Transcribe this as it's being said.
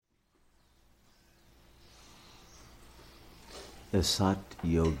A Sat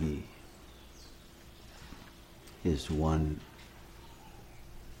Yogi is one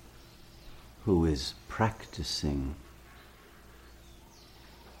who is practicing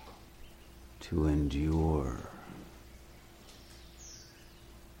to endure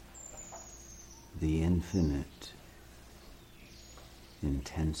the infinite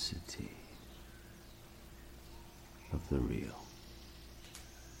intensity of the real.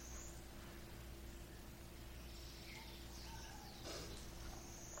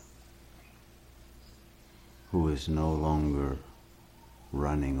 Who is no longer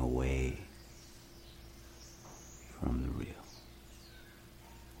running away from the real.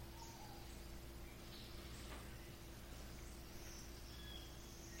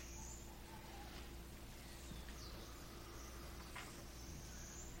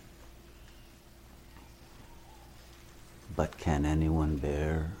 But can anyone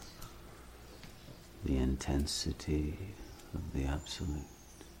bear the intensity of the Absolute?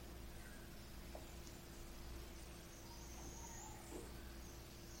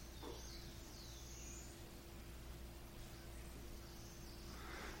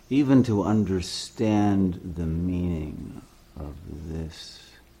 Even to understand the meaning of this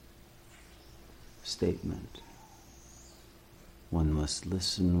statement, one must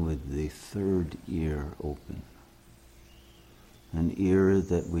listen with the third ear open, an ear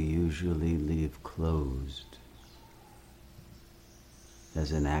that we usually leave closed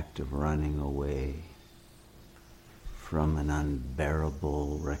as an act of running away from an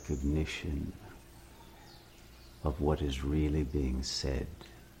unbearable recognition of what is really being said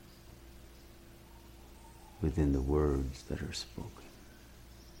within the words that are spoken.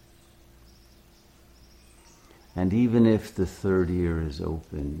 And even if the third ear is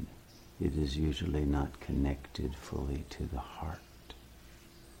open, it is usually not connected fully to the heart,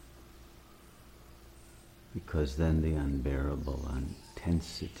 because then the unbearable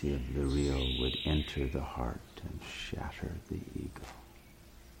intensity of the real would enter the heart and shatter the ego.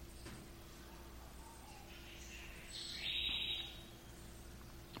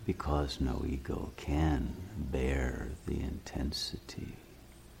 Because no ego can bear the intensity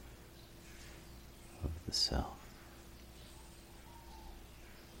of the self.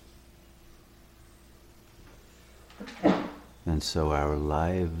 And so our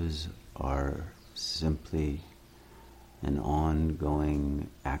lives are simply an ongoing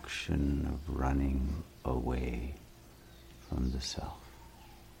action of running away from the self.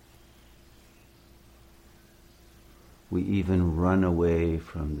 We even run away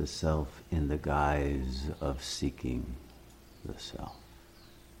from the self in the guise of seeking the self.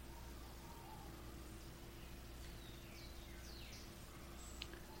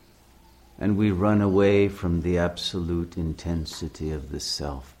 And we run away from the absolute intensity of the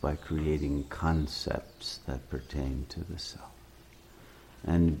self by creating concepts that pertain to the self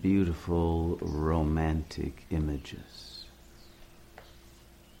and beautiful romantic images.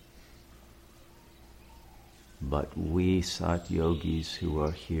 But we Sat Yogis who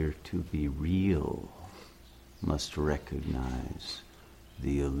are here to be real must recognize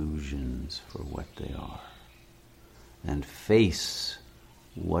the illusions for what they are and face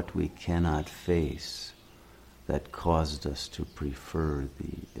what we cannot face that caused us to prefer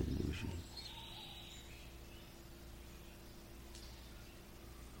the illusions.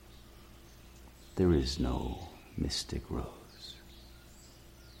 There is no mystic rose.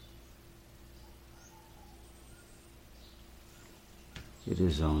 It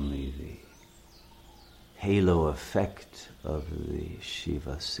is only the halo effect of the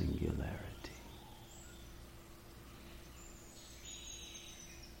Shiva singularity.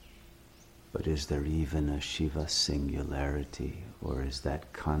 But is there even a Shiva singularity, or is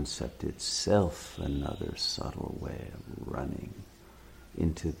that concept itself another subtle way of running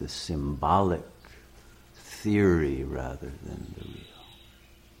into the symbolic theory rather than the real?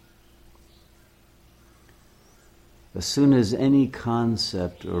 As soon as any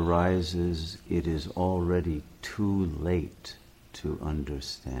concept arises, it is already too late to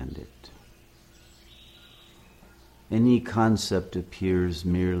understand it. Any concept appears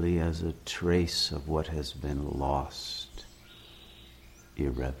merely as a trace of what has been lost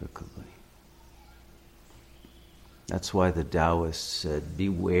irrevocably. That's why the Taoists said,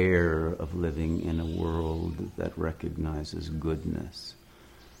 beware of living in a world that recognizes goodness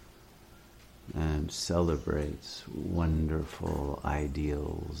and celebrates wonderful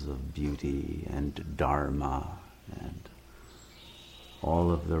ideals of beauty and dharma and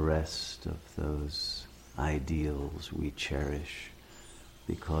all of the rest of those ideals we cherish,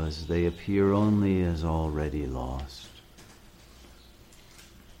 because they appear only as already lost.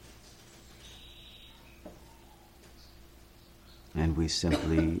 And we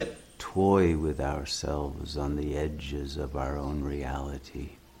simply toy with ourselves on the edges of our own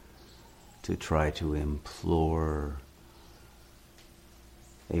reality to try to implore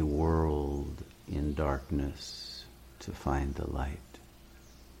a world in darkness to find the light.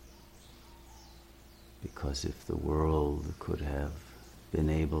 Because if the world could have been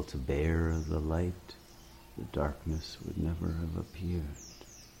able to bear the light, the darkness would never have appeared.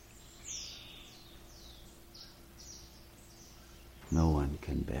 No one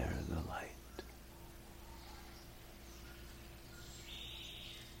can bear the light.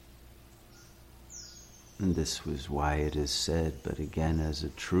 And this was why it is said, but again as a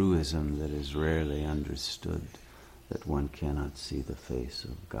truism that is rarely understood, that one cannot see the face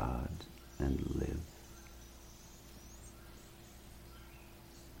of God and live.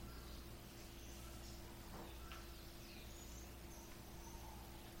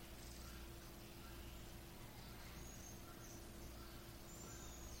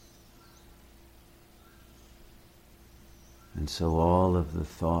 And so all of the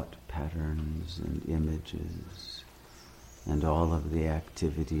thought patterns and images and all of the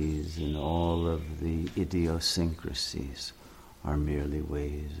activities and all of the idiosyncrasies are merely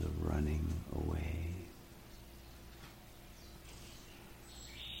ways of running away.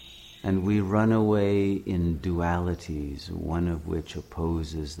 And we run away in dualities, one of which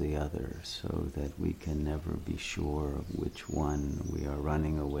opposes the other, so that we can never be sure of which one we are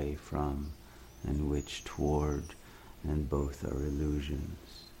running away from and which toward. And both are illusions,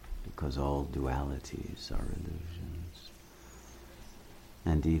 because all dualities are illusions.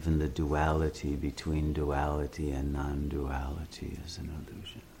 And even the duality between duality and non-duality is an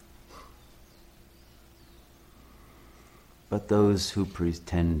illusion. But those who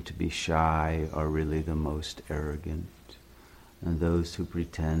pretend to be shy are really the most arrogant, and those who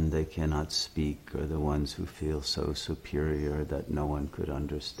pretend they cannot speak are the ones who feel so superior that no one could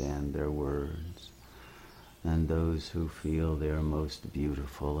understand their words. And those who feel they are most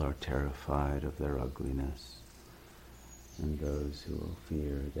beautiful are terrified of their ugliness. And those who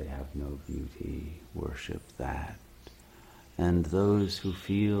fear they have no beauty worship that. And those who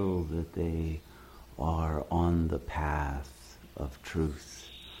feel that they are on the path of truth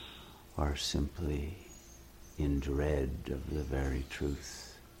are simply in dread of the very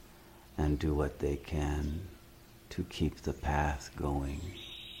truth and do what they can to keep the path going,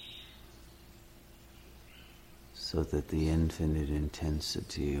 so that the infinite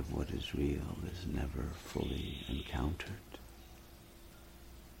intensity of what is real is never fully encountered.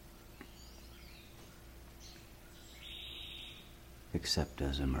 Except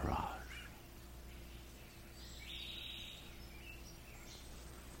as a mirage.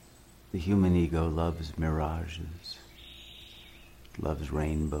 The human ego loves mirages, loves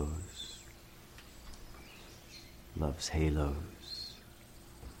rainbows, loves halos.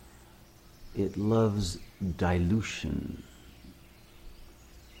 It loves dilution.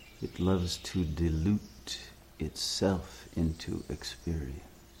 It loves to dilute itself into experience.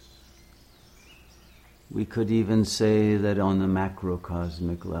 We could even say that on the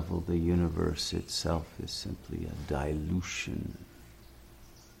macrocosmic level, the universe itself is simply a dilution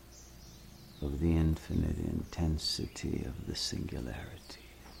of the infinite intensity of the singularity,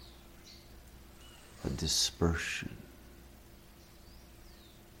 a dispersion.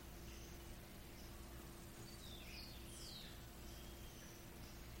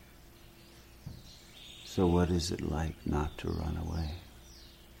 So what is it like not to run away?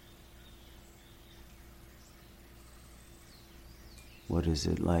 What is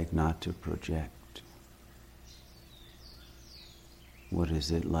it like not to project? What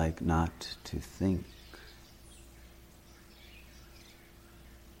is it like not to think?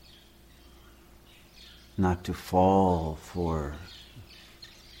 Not to fall for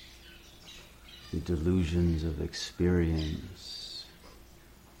the delusions of experience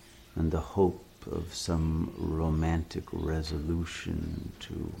and the hope of some romantic resolution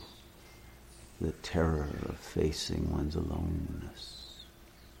to the terror of facing one's aloneness.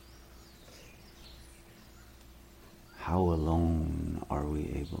 How alone are we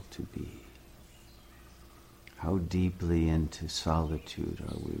able to be? How deeply into solitude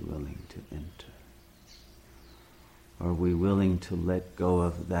are we willing to enter? Are we willing to let go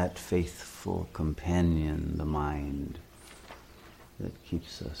of that faithful companion, the mind, that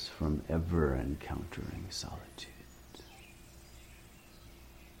keeps us from ever encountering solitude?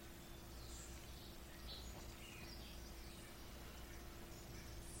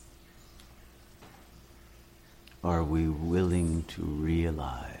 Are we willing to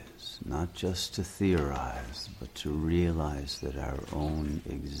realize, not just to theorize, but to realize that our own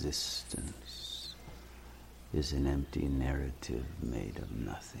existence is an empty narrative made of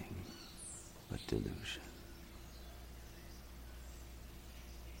nothing but delusion.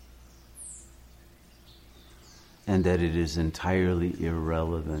 And that it is entirely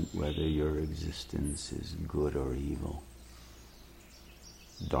irrelevant whether your existence is good or evil,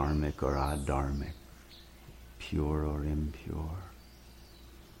 dharmic or adharmic, pure or impure,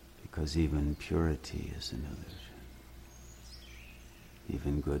 because even purity is an illusion,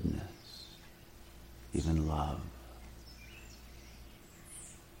 even goodness, even love.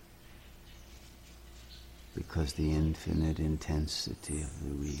 Because the infinite intensity of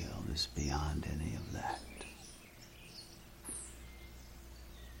the real is beyond any of that.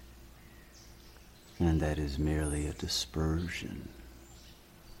 And that is merely a dispersion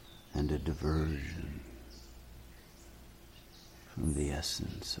and a diversion from the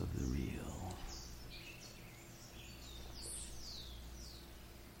essence of the real.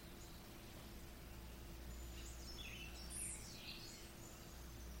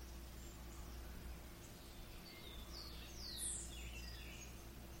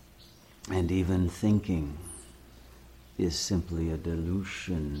 And even thinking is simply a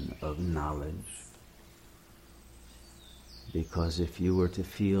dilution of knowledge. Because if you were to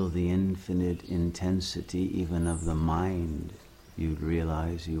feel the infinite intensity even of the mind, you'd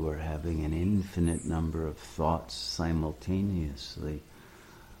realize you are having an infinite number of thoughts simultaneously,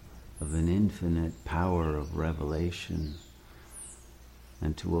 of an infinite power of revelation.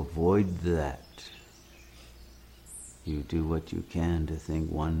 And to avoid that, you do what you can to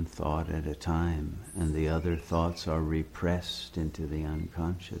think one thought at a time, and the other thoughts are repressed into the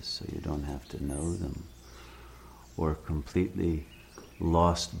unconscious so you don't have to know them, or completely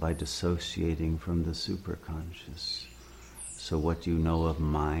lost by dissociating from the superconscious. So what you know of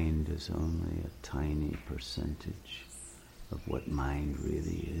mind is only a tiny percentage of what mind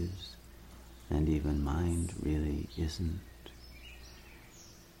really is, and even mind really isn't.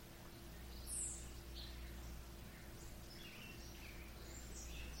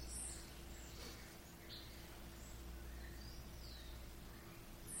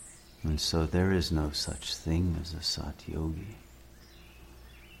 And so there is no such thing as a Satyogi.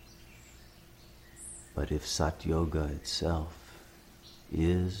 But if Satyoga itself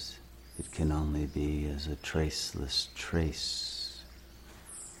is, it can only be as a traceless trace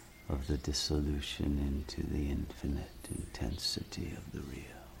of the dissolution into the infinite intensity of the real.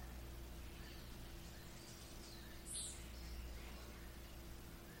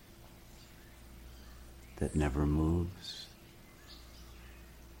 That never moves,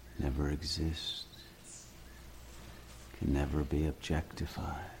 never exists, can never be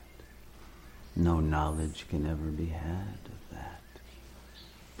objectified. No knowledge can ever be had of that.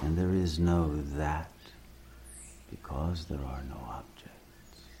 And there is no that because there are no objects.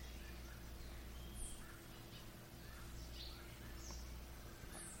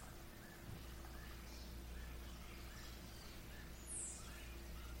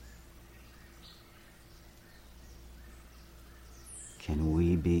 Can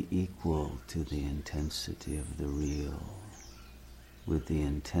we be equal to the intensity of the real with the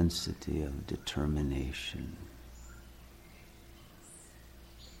intensity of determination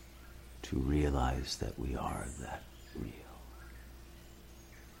to realize that we are that real?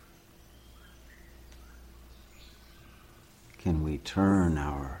 Can we turn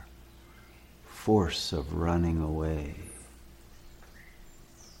our force of running away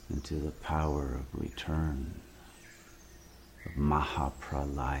into the power of return, of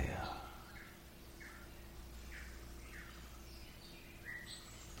Mahapralaya?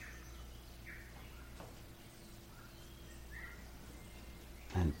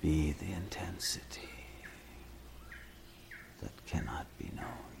 And be the intensity that cannot be known.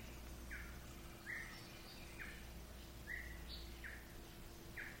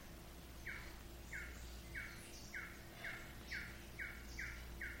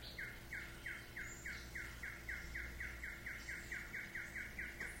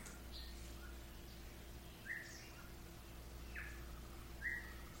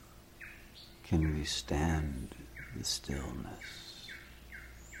 Can we stand the stillness?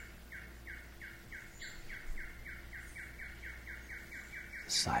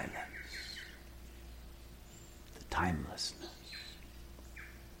 The silence, the timelessness,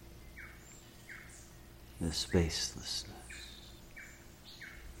 the spacelessness,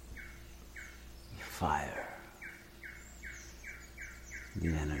 the fire, the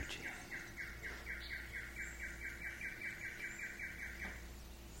energy,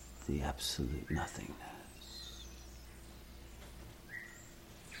 the absolute nothingness.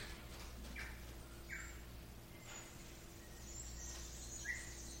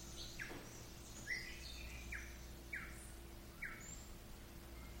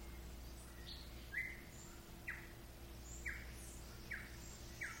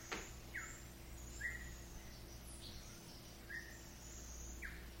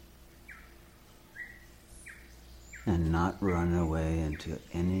 and not run away into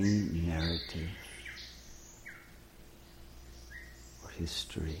any narrative or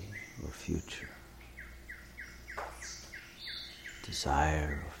history or future,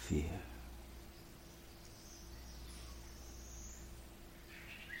 desire or fear.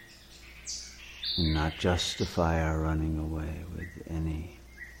 And not justify our running away with any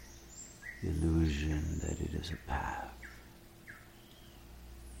illusion that it is a path.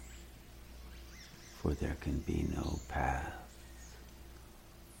 For there can be no path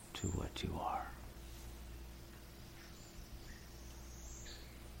to what you are.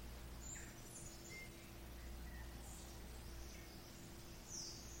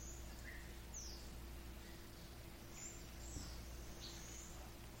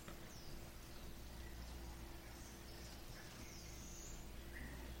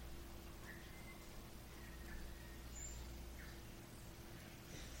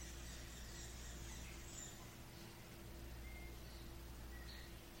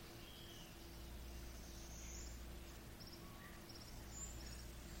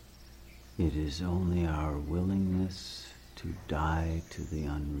 It is only our willingness to die to the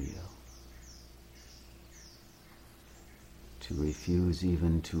unreal, to refuse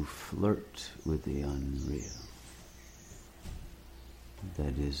even to flirt with the unreal,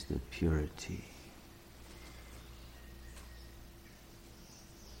 that is the purity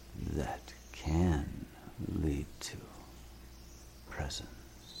that can lead to presence.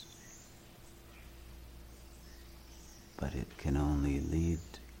 But it can only lead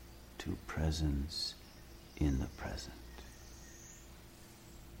to presence in the present.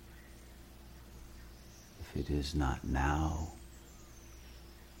 If it is not now,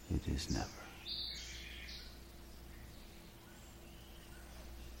 it is never.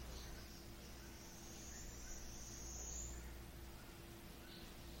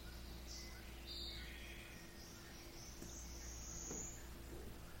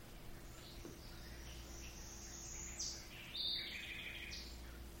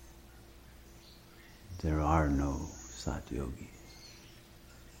 There are no Satyogis.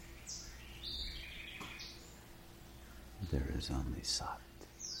 There is only Sat.